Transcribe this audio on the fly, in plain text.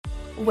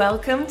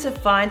Welcome to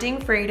Finding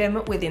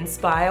Freedom with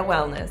Inspire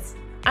Wellness.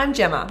 I'm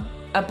Gemma,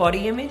 a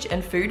body image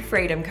and food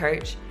freedom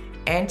coach,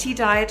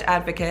 anti-diet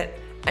advocate,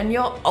 and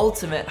your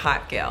ultimate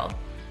hype girl.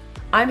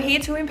 I'm here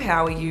to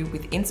empower you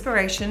with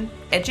inspiration,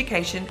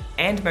 education,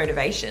 and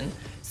motivation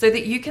so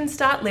that you can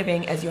start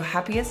living as your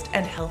happiest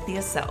and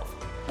healthiest self,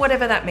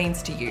 whatever that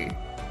means to you.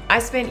 I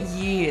spent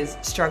years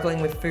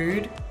struggling with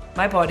food,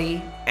 my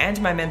body,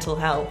 and my mental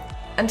health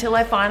until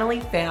I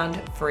finally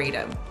found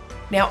freedom.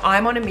 Now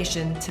I'm on a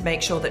mission to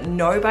make sure that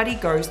nobody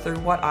goes through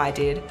what I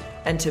did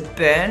and to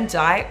burn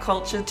diet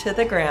culture to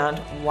the ground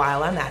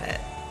while I'm at it.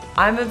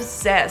 I'm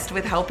obsessed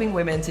with helping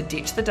women to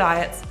ditch the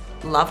diets,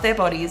 love their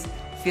bodies,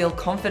 feel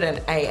confident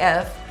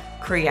AF,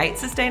 create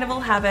sustainable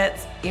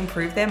habits,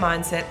 improve their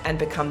mindset, and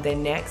become their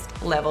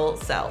next level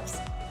selves.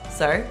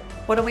 So,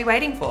 what are we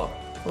waiting for?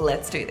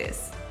 Let's do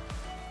this.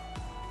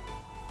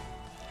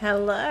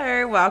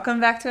 Hello, welcome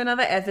back to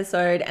another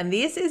episode, and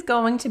this is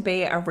going to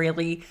be a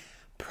really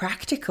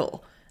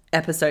practical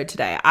episode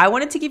today. I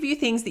wanted to give you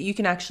things that you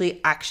can actually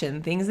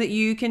action, things that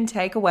you can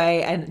take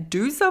away and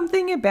do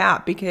something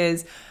about,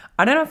 because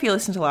I don't know if you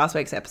listened to last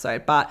week's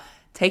episode, but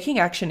taking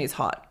action is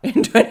hot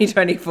in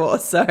 2024.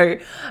 So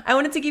I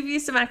wanted to give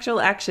you some actual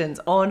actions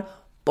on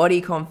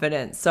body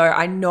confidence. So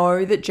I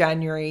know that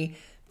January,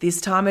 this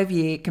time of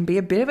year, can be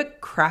a bit of a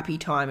crappy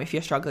time if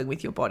you're struggling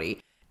with your body.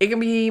 It can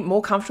be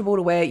more comfortable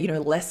to wear,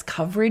 less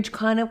coverage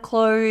kind of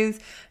clothes.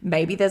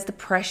 Maybe there's the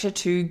pressure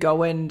to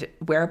go and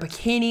wear a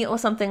bikini or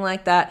something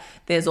like that.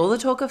 There's all the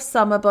talk of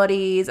summer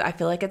bodies. I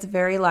feel like it's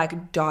very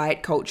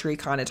diet culture-y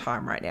kind of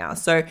time right now.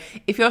 So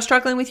if you're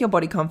struggling with your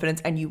body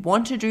confidence and you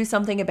want to do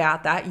something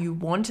about that, you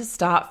want to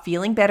start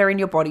feeling better in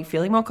your body,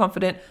 feeling more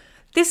confident,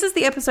 this is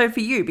the episode for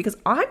you, because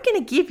I'm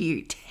going to give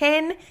you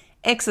 10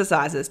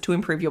 exercises to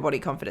improve your body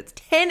confidence.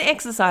 10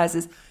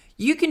 exercises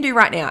you can do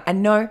right now.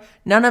 And no,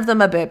 none of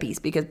them are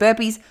burpees, because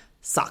burpees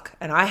suck.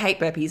 And I hate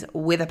burpees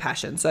with a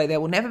passion. So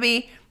there will never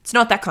be, it's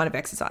not that kind of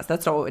exercise.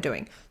 That's not what we're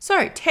doing.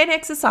 So 10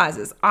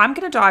 exercises. I'm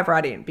going to dive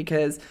right in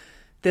because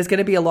there's going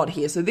to be a lot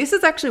here. So this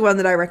is actually one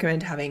that I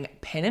recommend having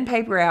pen and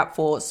paper out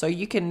for so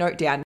you can note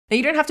down. Now,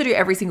 you don't have to do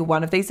every single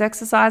one of these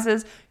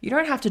exercises. You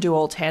don't have to do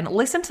all 10.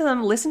 Listen to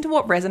them. Listen to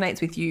what resonates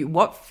with you,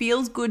 what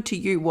feels good to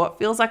you, what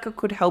feels like it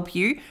could help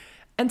you.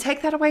 And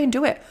take that away and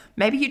do it.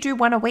 Maybe you do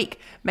one a week.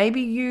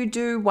 Maybe you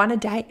do one a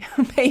day.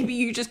 Maybe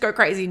you just go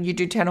crazy and you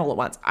do 10 all at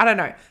once. I don't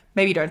know.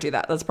 Maybe you don't do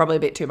that. That's probably a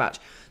bit too much.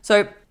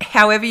 So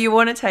however you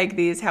want to take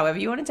this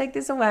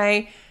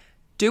away,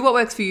 do what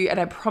works for you. And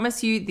I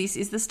promise you, this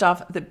is the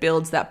stuff that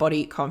builds that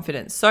body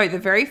confidence. So the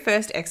very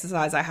first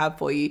exercise I have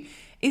for you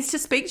is to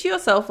speak to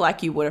yourself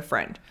like you would a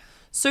friend.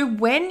 So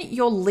when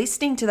you're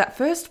listening to that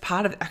first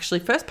part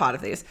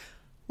of this,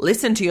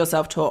 listen to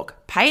yourself talk.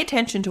 Pay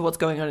attention to what's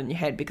going on in your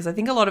head, because I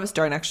think a lot of us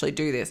don't actually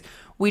do this.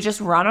 We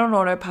just run on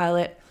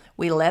autopilot.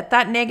 We let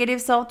that negative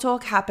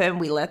self-talk happen.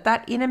 We let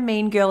that inner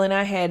mean girl in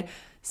our head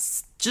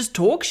just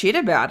talk shit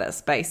about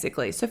us,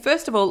 basically. So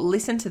first of all,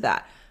 listen to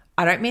that.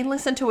 I don't mean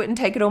listen to it and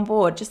take it on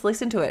board. Just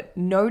listen to it.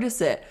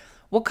 Notice it.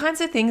 What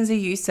kinds of things are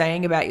you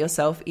saying about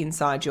yourself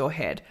inside your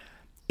head?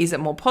 Is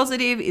it more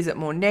positive? Is it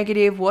more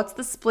negative? What's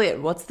the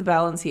split? What's the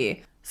balance here?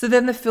 So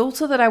then the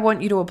filter that I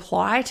want you to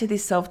apply to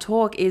this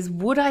self-talk is,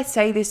 would I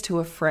say this to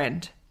a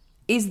friend?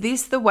 Is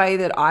this the way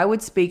that I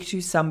would speak to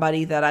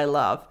somebody that I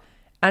love?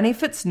 And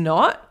if it's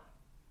not,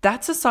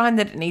 that's a sign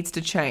that it needs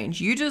to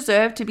change. You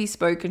deserve to be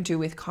spoken to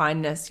with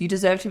kindness. You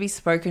deserve to be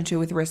spoken to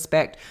with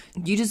respect.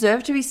 You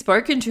deserve to be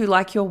spoken to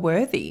like you're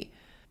worthy.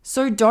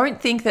 So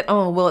don't think that,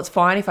 oh, well, it's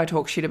fine if I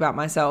talk shit about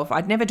myself.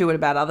 I'd never do it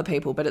about other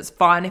people, but it's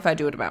fine if I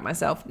do it about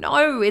myself.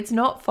 No, it's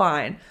not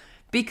fine.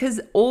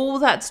 Because all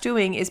that's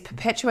doing is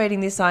perpetuating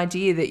this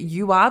idea that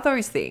you are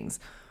those things.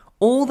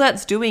 All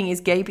that's doing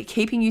is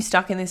keeping you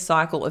stuck in this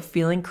cycle of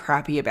feeling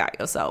crappy about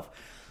yourself.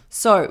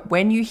 So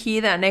when you hear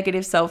that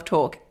negative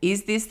self-talk,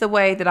 is this the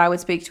way that I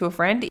would speak to a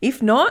friend?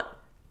 If not,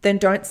 then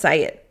don't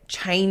say it.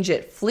 Change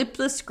it. Flip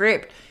the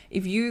script.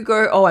 If you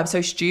go, oh, I'm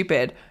so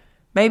stupid,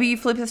 maybe you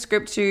flip the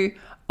script to,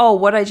 oh,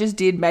 what I just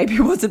did maybe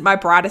wasn't my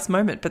brightest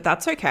moment, but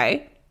that's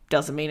okay.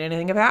 Doesn't mean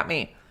anything about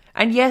me.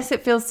 And yes,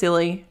 it feels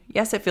silly.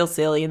 Yes, it feels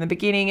silly. In the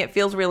beginning, it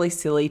feels really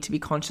silly to be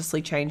consciously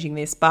changing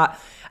this. But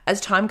as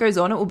time goes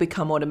on, it will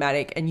become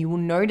automatic. And you will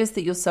notice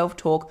that your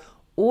self-talk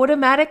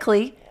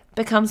automatically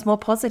becomes more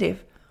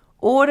positive.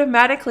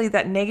 Automatically,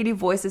 that negative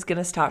voice is going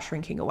to start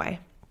shrinking away.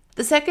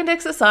 The second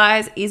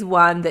exercise is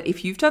one that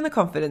if you've done the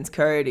confidence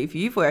code, if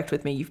you've worked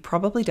with me, you've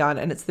probably done,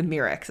 and it's the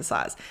mirror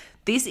exercise.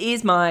 This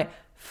is my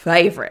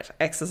favorite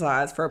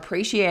exercise for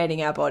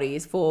appreciating our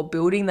bodies, for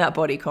building that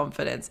body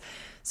confidence.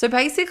 So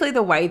basically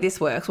the way this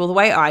works, well, the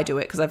way I do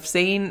it, because I've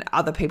seen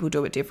other people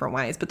do it different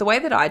ways, but the way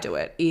that I do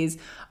it is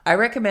I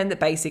recommend that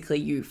basically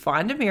you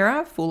find a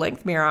mirror,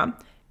 full-length mirror,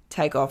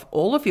 take off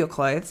all of your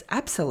clothes,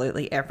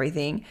 absolutely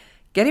everything,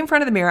 get in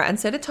front of the mirror and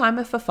set a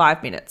timer for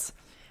 5 minutes.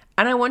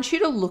 And I want you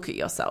to look at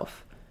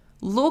yourself.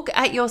 Look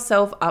at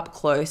yourself up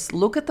close.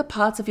 Look at the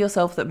parts of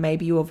yourself that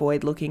maybe you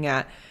avoid looking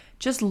at.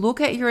 Just look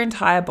at your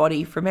entire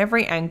body from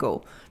every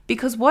angle.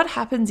 Because what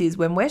happens is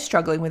when we're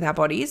struggling with our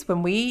bodies,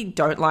 when we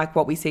don't like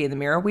what we see in the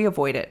mirror, we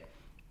avoid it.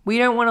 We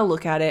don't want to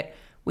look at it.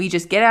 We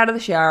just get out of the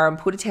shower and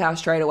put a towel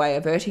straight away,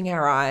 averting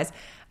our eyes.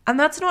 And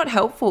that's not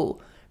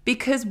helpful,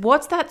 because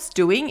what that's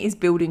doing is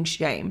building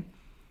shame.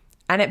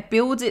 And it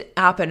builds it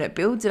up and it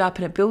builds it up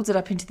and it builds it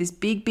up into this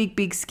big, big,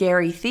 big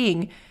scary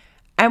thing.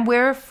 And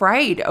we're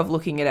afraid of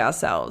looking at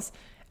ourselves.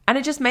 And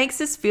it just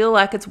makes us feel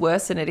like it's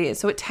worse than it is.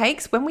 So it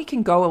takes, when we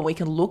can go and we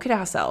can look at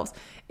ourselves,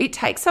 it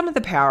takes some of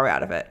the power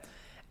out of it.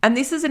 And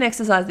this is an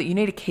exercise that you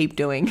need to keep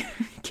doing.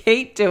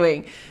 Keep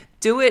doing.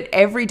 Do it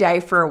every day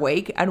for a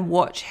week and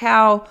watch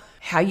how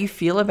you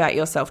feel about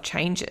yourself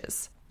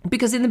changes.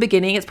 Because in the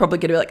beginning, it's probably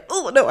going to be like,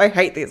 oh, no, I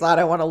hate this. I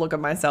don't want to look at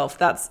myself.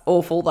 That's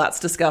awful. That's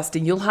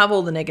disgusting. You'll have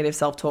all the negative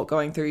self-talk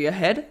going through your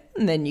head.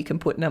 And then you can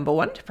put number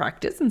one to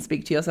practice and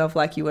speak to yourself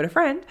like you would a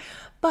friend.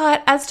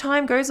 But as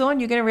time goes on,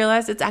 you're going to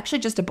realize it's actually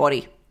just a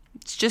body.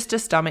 It's just a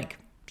stomach.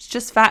 It's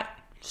just fat.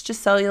 It's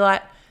just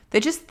cellulite.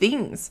 They're just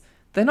things.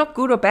 They're not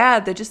good or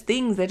bad. They're just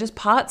things. They're just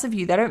parts of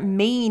you. They don't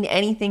mean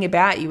anything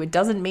about you. It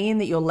doesn't mean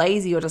that you're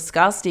lazy or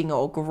disgusting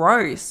or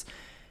gross.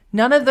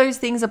 None of those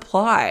things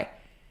apply.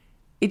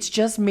 It's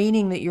just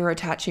meaning that you're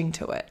attaching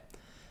to it.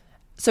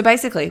 So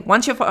basically,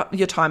 once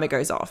your timer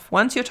goes off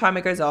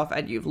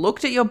and you've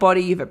looked at your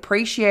body, you've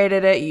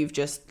appreciated it, you've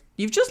just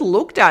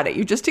looked at it,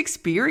 you've just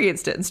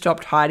experienced it and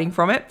stopped hiding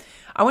from it,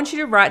 I want you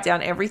to write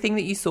down everything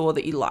that you saw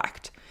that you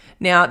liked.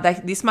 Now,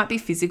 this might be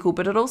physical,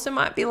 but it also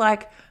might be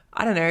like,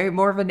 I don't know,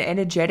 more of an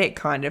energetic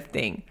kind of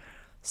thing.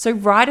 So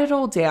write it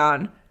all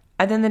down,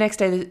 and then the next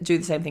day do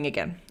the same thing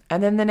again.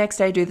 And then the next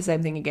day do the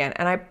same thing again.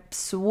 And I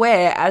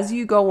swear, as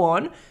you go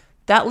on,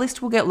 that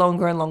list will get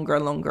longer and longer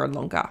and longer and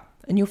longer.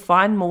 And you'll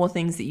find more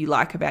things that you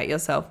like about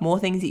yourself, more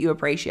things that you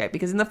appreciate.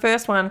 Because in the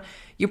first one,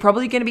 you're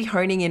probably going to be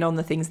honing in on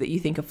the things that you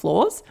think are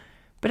flaws.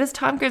 But as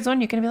time goes on,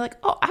 you're going to be like,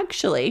 oh,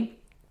 actually,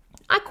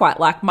 I quite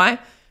like my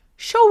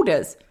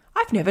shoulders.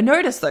 I've never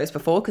noticed those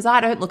before because I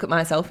don't look at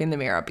myself in the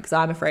mirror because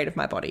I'm afraid of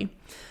my body.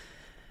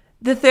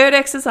 The third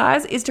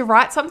exercise is to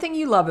write something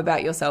you love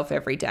about yourself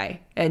every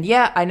day. And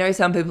yeah, I know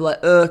some people are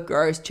like, ugh,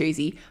 gross,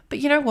 cheesy. But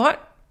you know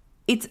what?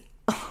 It's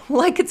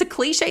a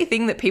cliche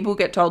thing that people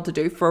get told to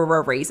do for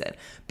a reason.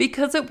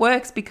 Because it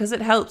works, because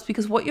it helps,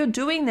 because what you're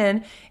doing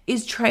then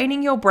is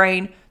training your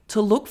brain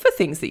to look for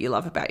things that you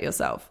love about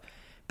yourself.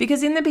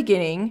 Because in the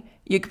beginning,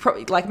 you could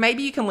probably,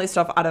 maybe you can list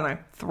off,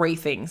 3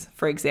 things,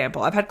 for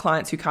example. I've had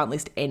clients who can't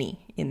list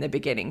any in the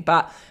beginning,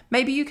 but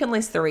maybe you can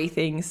list 3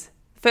 things.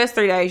 First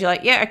 3 days, you're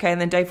like, yeah, okay.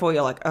 And then day 4,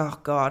 you're like, oh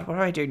God, what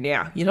do I do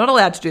now? You're not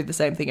allowed to do the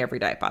same thing every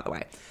day, by the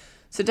way.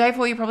 So day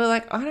 4, you're probably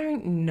like, I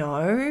don't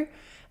know.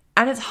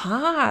 And it's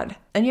hard,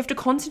 and you have to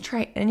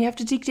concentrate, and you have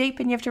to dig deep,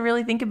 and you have to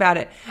really think about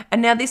it.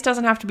 And now this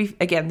doesn't have to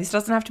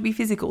be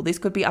physical. This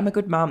could be, I'm a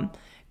good mum.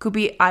 Could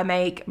be, I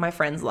make my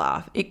friends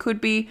laugh. It could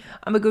be,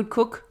 I'm a good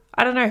cook.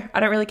 I don't know. I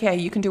don't really care.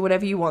 You can do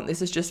whatever you want.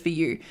 This is just for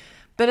you.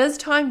 But as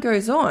time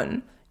goes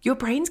on, your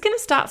brain's going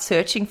to start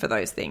searching for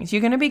those things.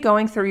 You're going to be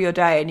going through your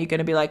day and you're going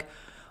to be like,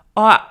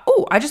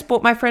 oh, I just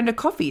bought my friend a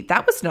coffee.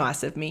 That was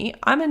nice of me.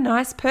 I'm a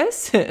nice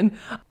person.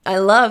 I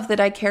love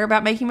that I care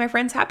about making my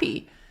friends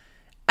happy.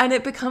 And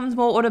it becomes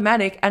more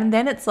automatic. And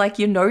then it's like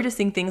you're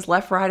noticing things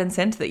left, right, and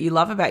center that you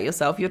love about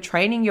yourself. You're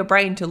training your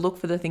brain to look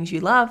for the things you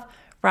love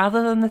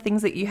rather than the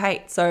things that you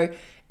hate. So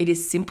it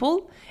is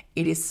simple,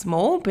 it is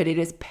small, but it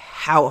is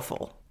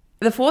powerful.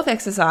 The fourth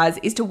exercise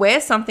is to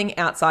wear something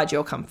outside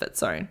your comfort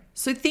zone.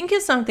 So think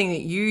of something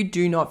that you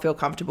do not feel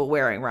comfortable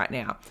wearing right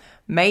now.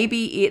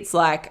 Maybe it's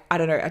like,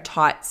 a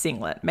tight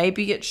singlet.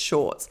 Maybe it's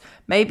shorts.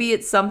 Maybe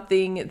it's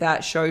something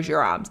that shows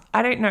your arms.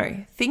 I don't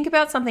know. Think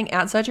about something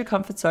outside your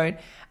comfort zone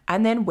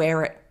and then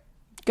wear it.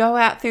 Go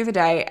out through the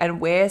day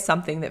and wear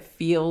something that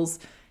feels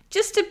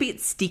just a bit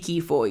sticky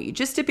for you,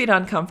 just a bit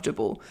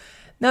uncomfortable.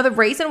 Now, the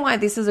reason why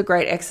this is a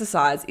great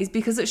exercise is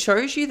because it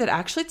shows you that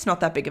actually it's not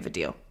that big of a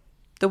deal.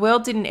 The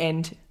world didn't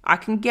end. I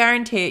can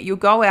guarantee it. You'll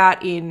go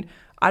out in,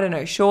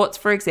 shorts,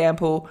 for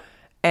example,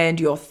 and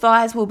your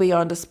thighs will be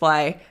on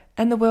display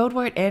and the world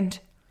won't end.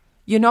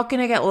 You're not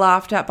going to get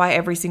laughed at by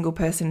every single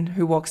person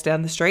who walks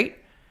down the street.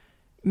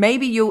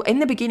 Maybe in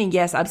the beginning,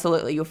 yes,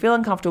 absolutely. You'll feel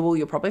uncomfortable.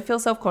 You'll probably feel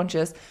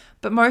self-conscious.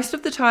 But most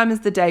of the time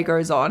as the day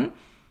goes on,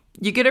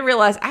 you're going to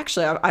realize,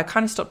 actually, I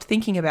kind of stopped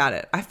thinking about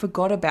it. I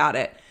forgot about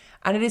it.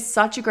 And it is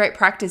such a great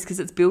practice because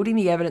it's building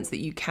the evidence that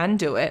you can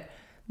do it,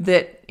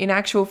 that in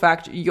actual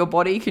fact, your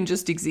body can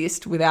just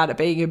exist without it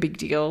being a big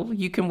deal.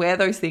 You can wear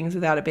those things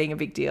without it being a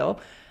big deal.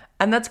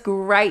 And that's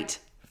great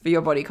for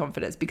your body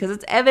confidence because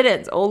it's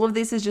evidence. All of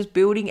this is just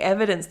building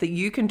evidence that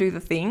you can do the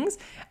things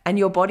and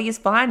your body is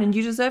fine and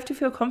you deserve to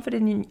feel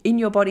confident in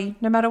your body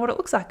no matter what it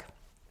looks like.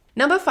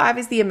 Number 5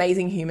 is the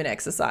amazing human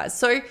exercise.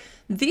 So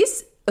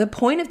the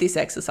point of this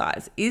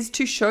exercise is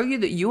to show you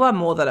that you are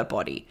more than a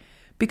body.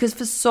 Because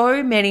for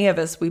so many of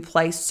us, we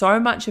place so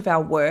much of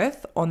our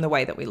worth on the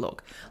way that we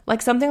look.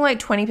 Like something like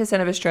 20%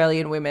 of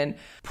Australian women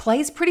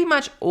place pretty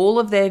much all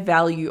of their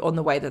value on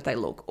the way that they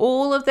look,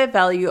 all of their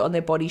value on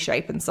their body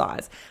shape and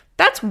size.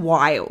 That's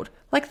wild.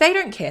 Like they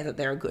don't care that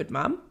they're a good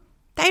mum.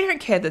 They don't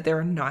care that they're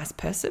a nice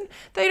person.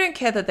 They don't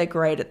care that they're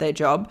great at their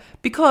job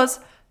because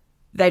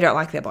they don't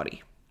like their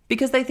body.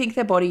 Because they think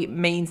their body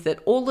means that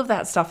all of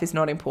that stuff is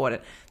not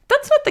important.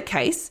 That's not the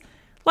case.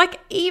 Like,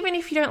 even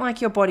if you don't like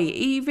your body,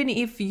 even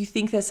if you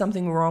think there's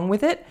something wrong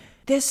with it,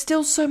 there's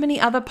still so many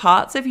other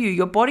parts of you.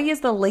 Your body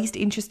is the least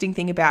interesting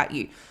thing about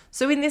you.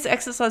 So in this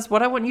exercise,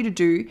 what I want you to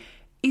do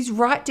is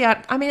write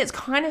down, I mean, it's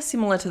kind of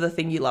similar to the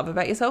thing you love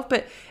about yourself,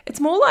 but it's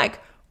more like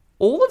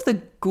all of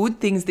the good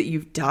things that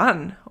you've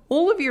done,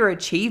 all of your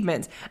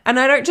achievements. And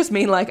I don't just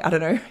mean like, I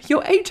don't know,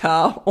 your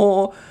ATAR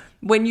or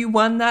when you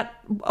won that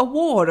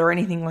award or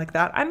anything like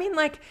that. I mean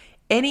like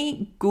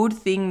any good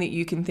thing that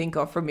you can think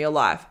of from your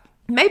life.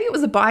 Maybe it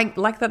was buying,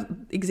 like that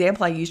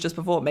example I used just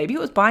before, maybe it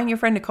was buying your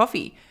friend a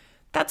coffee.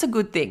 That's a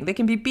good thing. They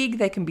can be big,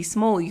 they can be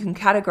small. You can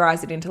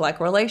categorize it into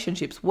like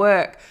relationships,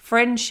 work,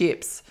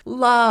 friendships,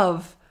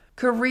 love,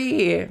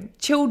 career,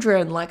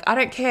 children, like I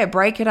don't care,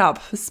 break it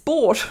up,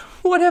 sport,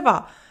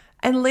 whatever.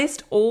 And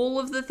list all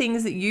of the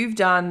things that you've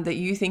done that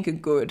you think are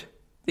good,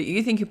 that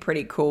you think are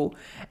pretty cool.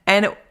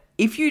 And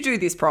if you do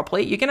this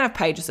properly, you're going to have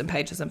pages and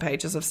pages and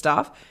pages of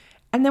stuff.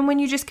 And then when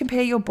you just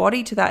compare your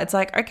body to that, it's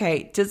like,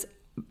 okay, does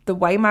the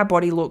way my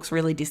body looks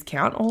really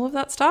discount all of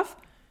that stuff?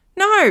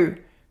 No,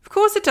 of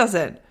course it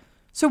doesn't.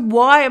 So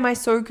why am I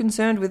so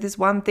concerned with this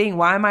one thing?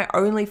 Why am I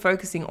only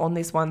focusing on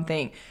this one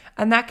thing?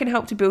 And that can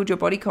help to build your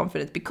body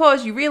confidence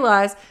because you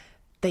realize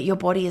that your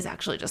body is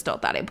actually just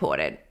not that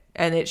important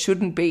and it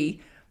shouldn't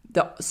be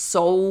the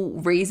sole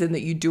reason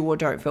that you do or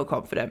don't feel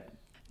confident.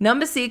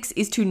 Number 6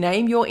 is to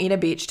name your inner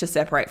bitch to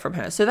separate from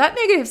her. So that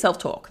negative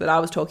self-talk that I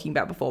was talking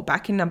about before,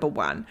 back in number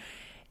 1,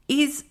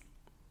 is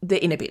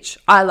the inner bitch.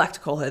 I like to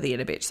call her the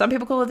inner bitch. Some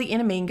people call her the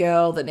inner mean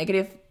girl, the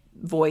negative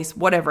voice,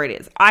 whatever it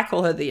is. I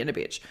call her the inner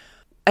bitch.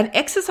 An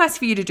exercise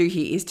for you to do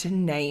here is to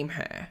name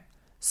her.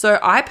 So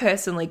I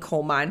personally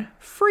call mine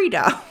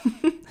Frida.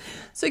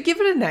 So give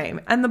it a name.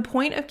 And the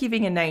point of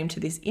giving a name to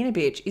this inner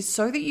bitch is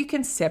so that you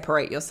can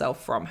separate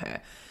yourself from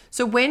her.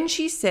 So when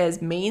she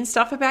says mean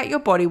stuff about your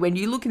body, when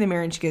you look in the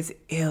mirror and she goes,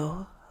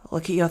 ew,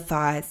 look at your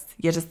thighs,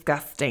 you're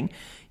disgusting,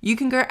 you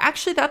can go,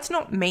 actually, that's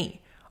not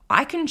me.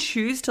 I can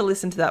choose to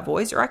listen to that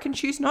voice or I can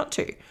choose not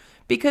to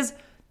because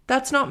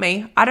that's not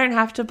me. I don't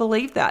have to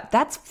believe that.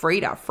 That's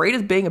Frida.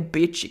 Frida's being a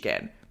bitch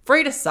again.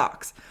 Frida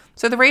sucks.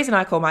 So the reason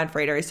I call mine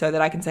Frida is so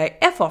that I can say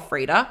F off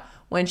Frida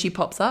when she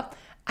pops up,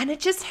 and it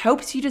just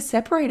helps you to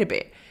separate a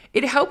bit.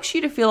 It helps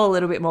you to feel a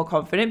little bit more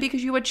confident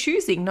because you are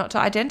choosing not to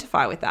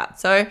identify with that.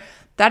 So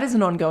that is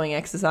an ongoing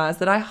exercise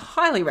that I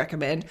highly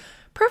recommend.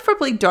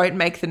 Preferably don't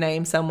make the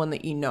name someone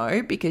that you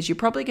know because you're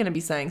probably going to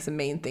be saying some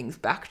mean things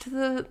back to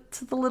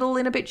the little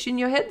inner bitch in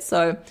your head.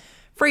 So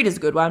Frida's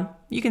a good one.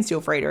 You can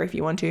steal Frida if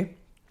you want to.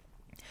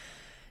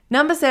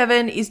 Number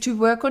 7 is to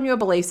work on your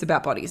beliefs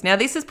about bodies. Now,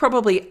 this is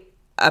probably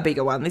a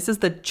bigger one. This is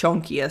the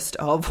chunkiest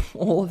of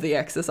all of the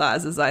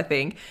exercises, I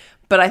think,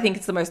 but I think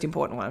it's the most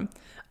important one.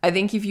 I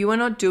think if you are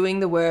not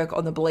doing the work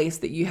on the beliefs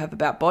that you have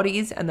about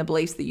bodies and the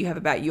beliefs that you have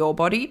about your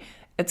body,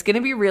 it's going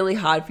to be really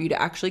hard for you to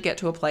actually get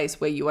to a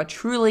place where you are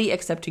truly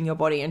accepting your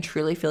body and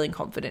truly feeling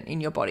confident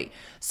in your body.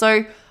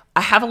 So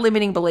I have a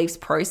limiting beliefs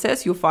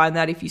process. You'll find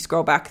that if you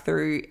scroll back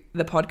through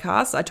the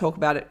podcast, I talk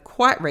about it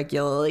quite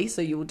regularly.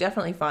 So you will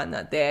definitely find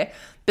that there.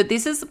 But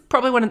this is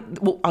probably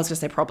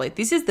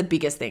this is the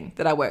biggest thing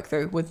that I work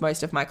through with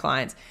most of my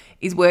clients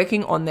is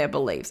working on their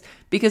beliefs,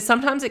 because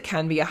sometimes it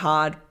can be a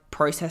hard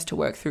process to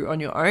work through on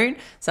your own.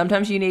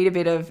 Sometimes you need a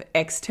bit of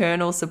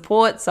external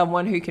support,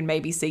 someone who can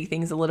maybe see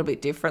things a little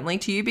bit differently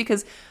to you,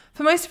 because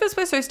for most of us,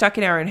 we're so stuck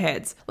in our own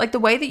heads. Like the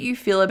way that you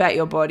feel about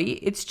your body,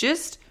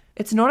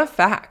 it's not a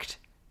fact.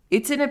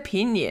 It's an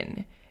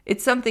opinion.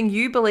 It's something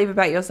you believe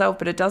about yourself,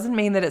 but it doesn't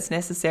mean that it's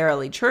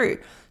necessarily true.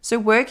 So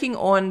working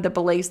on the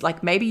beliefs,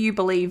 like maybe you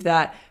believe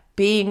that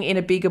being in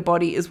a bigger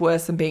body is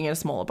worse than being in a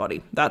smaller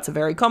body. That's a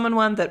very common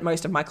one that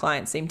most of my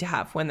clients seem to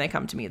have when they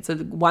come to me. It's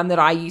one that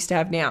I used to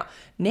have now.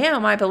 Now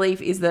my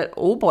belief is that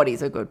all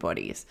bodies are good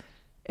bodies.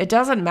 It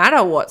doesn't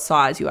matter what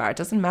size you are. It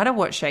doesn't matter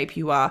what shape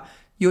you are.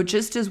 You're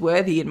just as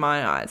worthy in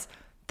my eyes.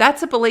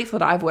 That's a belief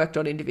that I've worked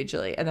on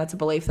individually. And that's a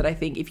belief that I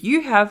think if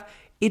you have,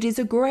 it is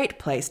a great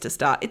place to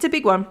start. It's a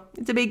big one.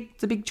 It's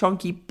a big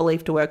chunky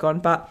belief to work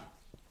on, but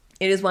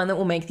it is one that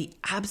will make the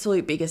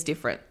absolute biggest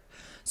difference.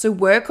 So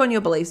work on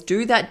your beliefs,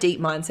 do that deep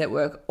mindset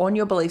work on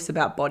your beliefs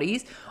about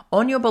bodies,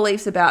 on your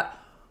beliefs about,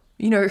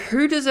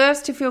 who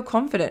deserves to feel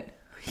confident.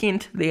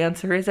 Hint, the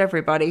answer is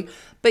everybody.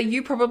 But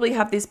you probably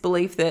have this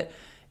belief that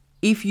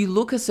if you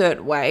look a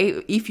certain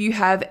way, if you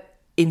have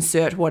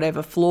insert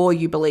whatever flaw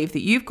you believe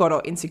that you've got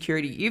or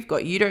insecurity you've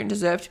got, you don't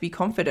deserve to be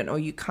confident or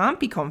you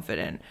can't be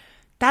confident.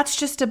 That's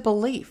just a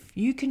belief.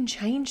 You can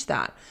change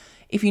that.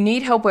 If you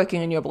need help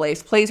working on your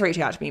beliefs, please reach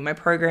out to me. My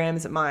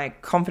programs, my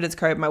confidence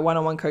code, my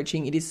one-on-one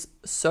coaching, it is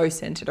so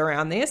centered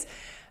around this.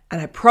 And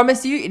I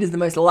promise you, it is the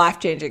most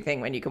life-changing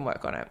thing when you can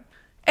work on it.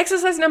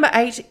 Exercise number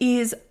 8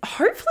 is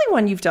hopefully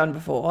one you've done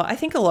before. I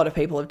think a lot of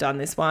people have done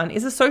this one,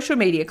 is a social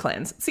media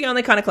cleanse. It's the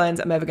only kind of cleanse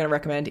I'm ever going to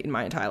recommend in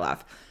my entire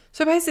life.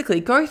 So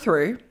basically, go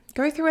through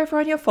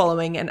everyone you're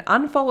following and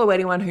unfollow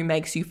anyone who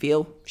makes you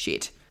feel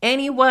shit.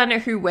 Anyone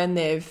who, when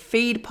their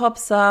feed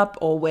pops up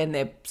or when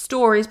their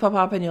stories pop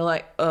up and you're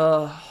like,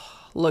 oh,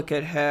 look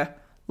at her,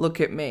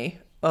 look at me,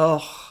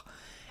 oh.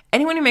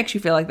 Anyone who makes you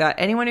feel like that,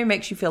 anyone who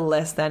makes you feel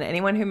less than,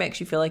 anyone who makes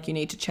you feel like you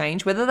need to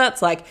change, whether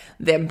that's like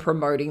them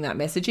promoting that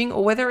messaging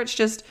or whether it's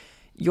just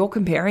you're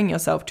comparing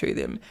yourself to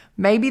them.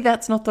 Maybe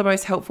that's not the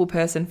most helpful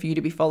person for you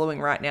to be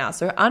following right now.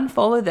 So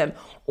unfollow them.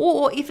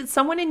 Or if it's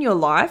someone in your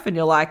life and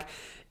you're like,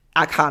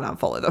 I can't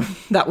unfollow them,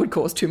 that would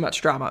cause too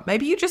much drama,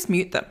 maybe you just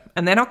mute them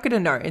and they're not going to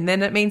know. And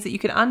then it means that you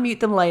can unmute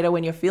them later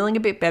when you're feeling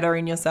a bit better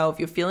in yourself,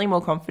 you're feeling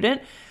more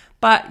confident,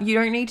 but you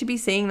don't need to be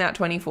seeing that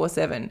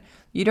 24/7.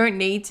 You don't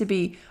need to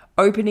be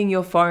opening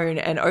your phone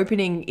and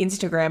opening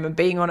Instagram and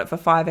being on it for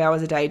 5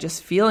 hours a day,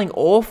 just feeling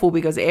awful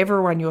because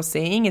everyone you're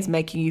seeing is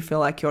making you feel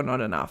like you're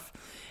not enough.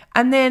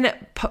 And then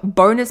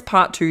bonus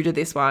part 2 to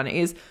this one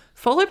is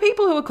follow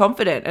people who are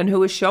confident and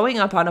who are showing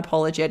up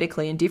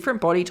unapologetically in different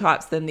body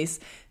types than this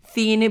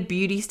thin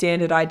beauty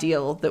standard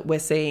ideal that we're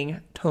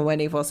seeing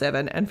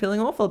 24/7 and feeling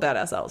awful about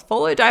ourselves.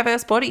 Follow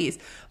diverse bodies.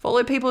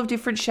 Follow people of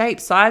different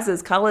shapes,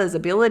 sizes, colors,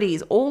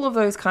 abilities, all of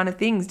those kind of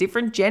things,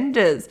 different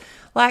genders.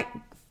 Like,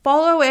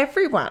 follow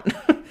everyone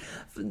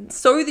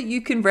so that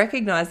you can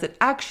recognize that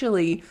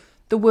actually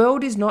the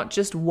world is not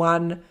just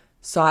one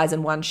size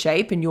and one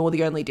shape and you're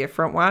the only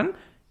different one.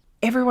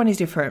 Everyone is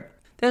different.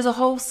 There's a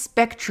whole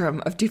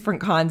spectrum of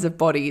different kinds of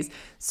bodies.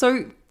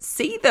 So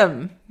see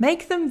them,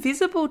 make them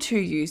visible to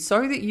you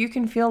so that you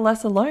can feel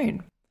less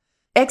alone.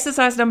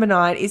 Exercise number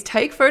 9 is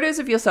take photos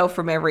of yourself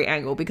from every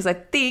angle, because I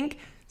think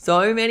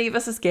so many of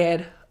us are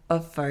scared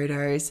of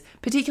photos,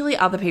 particularly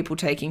other people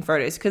taking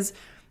photos. Because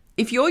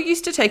if you're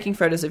used to taking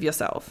photos of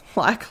yourself,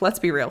 like, let's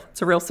be real,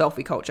 it's a real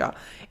selfie culture.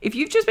 If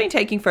you've just been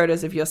taking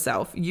photos of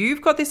yourself,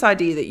 you've got this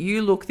idea that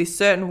you look this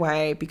certain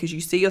way because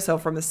you see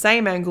yourself from the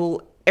same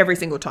angle every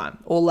single time,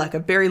 or like a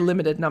very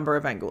limited number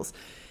of angles.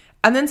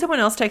 And then someone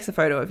else takes a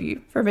photo of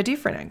you from a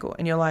different angle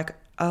and you're like,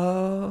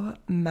 oh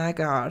my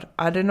God,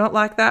 I do not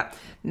like that.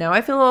 Now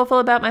I feel awful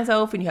about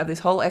myself, and you have this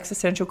whole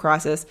existential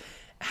crisis,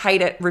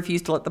 hate it,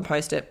 refuse to let them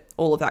post it,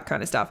 all of that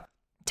kind of stuff.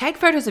 Take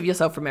photos of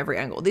yourself from every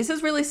angle. This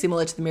is really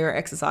similar to the mirror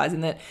exercise in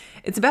that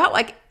it's about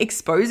like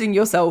exposing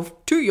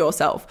yourself to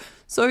yourself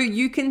so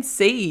you can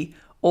see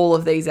all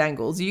of these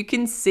angles. You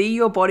can see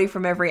your body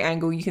from every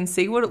angle. You can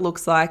see what it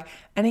looks like.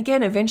 And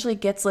again, eventually it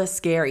gets less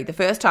scary. The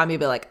first time you'll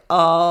be like,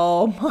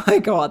 oh my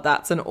God,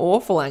 that's an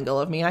awful angle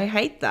of me. I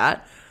hate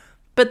that.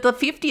 But the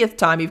 50th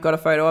time you've got a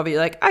photo of it, you're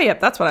like, oh yep,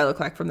 that's what I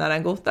look like from that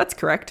angle. That's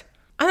correct.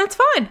 And that's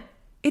fine.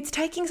 It's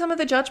taking some of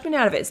the judgment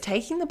out of it. It's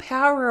taking the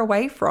power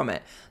away from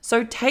it.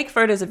 So take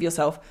photos of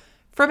yourself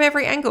from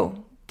every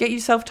angle. Get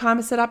yourself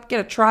timer set up, get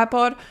a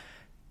tripod,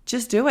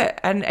 just do it.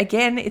 And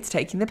again, it's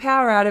taking the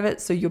power out of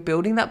it. So you're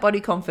building that body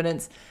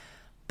confidence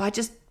by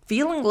just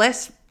feeling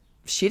less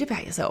shit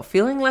about yourself,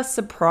 feeling less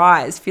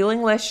surprised,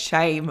 feeling less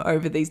shame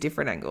over these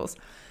different angles.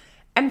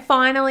 And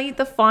finally,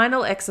 the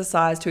final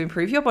exercise to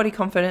improve your body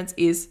confidence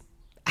is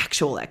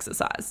actual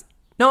exercise.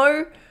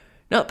 No,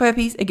 not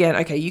burpees. Again,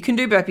 okay, you can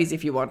do burpees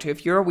if you want to.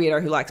 If you're a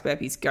weirdo who likes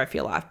burpees, go for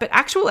your life. But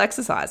actual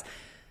exercise.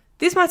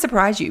 This might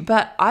surprise you,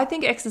 but I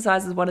think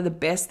exercise is one of the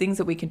best things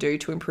that we can do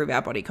to improve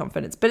our body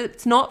confidence. But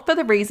it's not for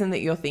the reason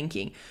that you're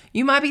thinking.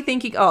 You might be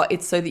thinking, oh,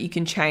 it's so that you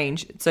can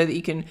change, so that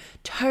you can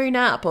tone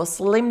up or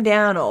slim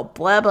down or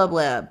blah, blah,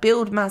 blah,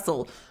 build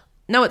muscle.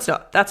 No, it's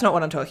not. That's not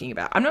what I'm talking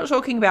about. I'm not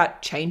talking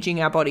about changing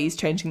our bodies,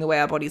 changing the way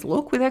our bodies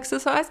look with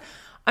exercise.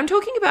 I'm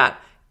talking about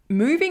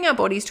moving our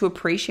bodies to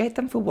appreciate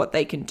them for what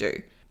they can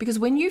do. Because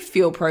when you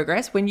feel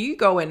progress, when you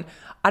go and,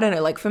 I don't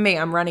know, like for me,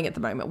 I'm running at the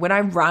moment. When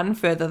I run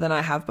further than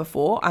I have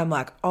before, I'm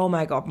like, oh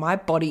my God, my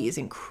body is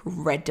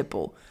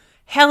incredible.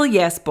 Hell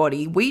yes,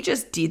 body. We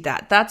just did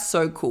that. That's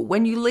so cool.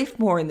 When you lift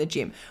more in the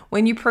gym,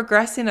 when you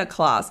progress in a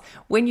class,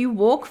 when you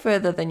walk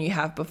further than you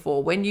have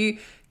before, when you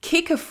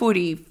kick a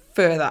footy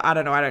further. I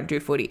don't know. I don't do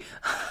footy.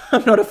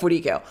 I'm not a footy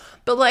girl.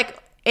 But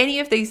like any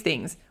of these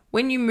things,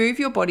 when you move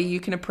your body, you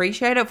can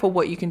appreciate it for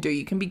what you can do.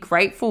 You can be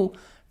grateful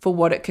for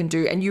what it can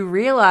do. And you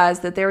realize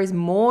that there is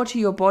more to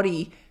your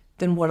body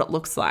than what it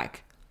looks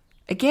like.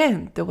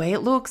 Again, the way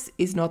it looks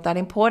is not that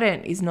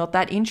important, is not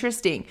that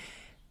interesting.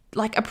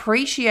 Like,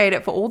 appreciate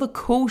it for all the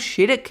cool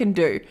shit it can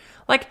do.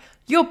 Like,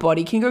 your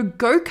body can go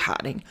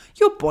go-karting.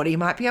 Your body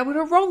might be able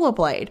to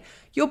rollerblade.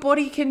 Your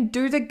body can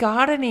do the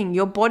gardening.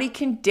 Your body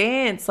can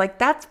dance. Like,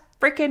 that's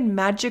freaking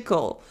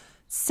magical.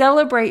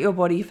 Celebrate your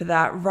body for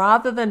that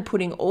rather than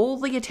putting all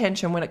the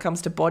attention when it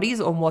comes to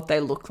bodies on what they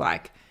look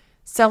like.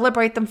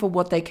 Celebrate them for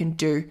what they can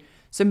do.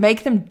 So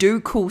make them do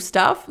cool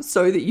stuff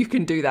so that you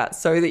can do that,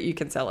 so that you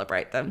can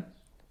celebrate them.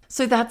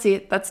 So that's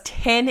it. That's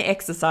 10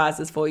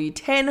 exercises for you,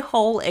 10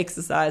 whole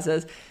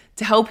exercises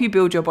to help you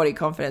build your body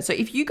confidence. So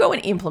if you go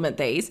and implement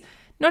these,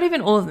 not even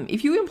all of them,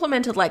 if you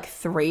implemented like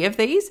 3 of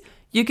these,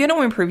 you're going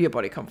to improve your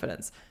body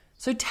confidence.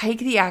 So take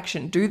the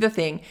action, do the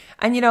thing.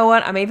 And you know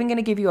what? I'm even going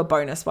to give you a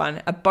bonus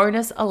one, a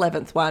bonus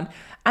 11th one.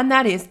 And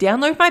that is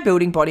download my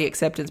Building Body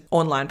Acceptance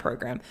online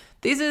program.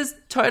 This is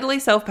totally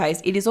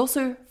self-paced. It is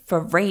also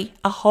free,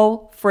 a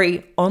whole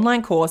free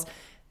online course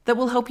that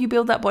will help you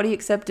build that body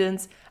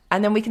acceptance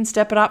And then we can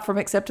step it up from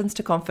acceptance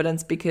to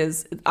confidence,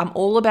 because I'm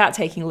all about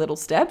taking little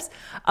steps.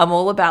 I'm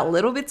all about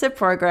little bits of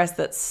progress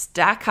that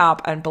stack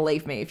up. And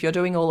believe me, if you're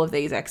doing all of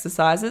these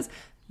exercises,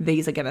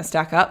 these are going to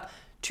stack up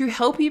to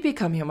help you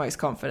become your most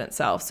confident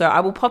self. So I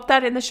will pop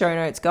that in the show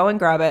notes. Go and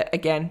grab it.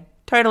 Again,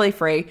 totally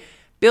free.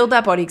 Build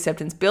that body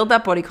acceptance, build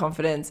that body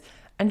confidence,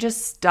 and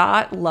just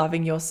start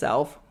loving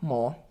yourself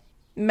more.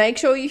 Make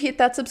sure you hit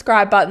that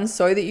subscribe button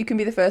so that you can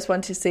be the first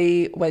one to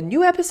see when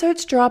new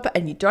episodes drop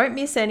and you don't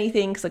miss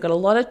anything, because I've got a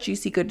lot of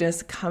juicy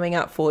goodness coming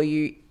up for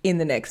you in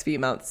the next few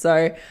months.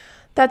 So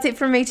that's it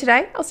from me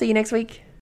today. I'll see you next week.